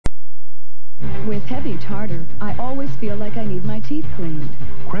With heavy tartar, I always feel like I need my teeth cleaned.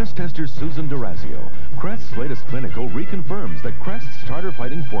 Crest tester Susan D'Orazio. Crest's latest clinical reconfirms that Crest's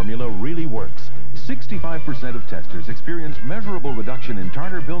tartar-fighting formula really works. 65% of testers experienced measurable reduction in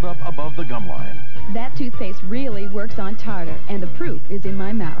tartar buildup above the gum line. That toothpaste really works on tartar, and the proof is in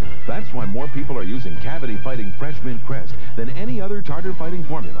my mouth. That's why more people are using cavity-fighting Fresh Mint Crest than any other tartar-fighting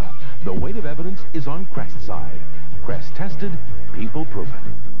formula. The weight of evidence is on Crest's side. Crest tested, people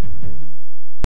proven.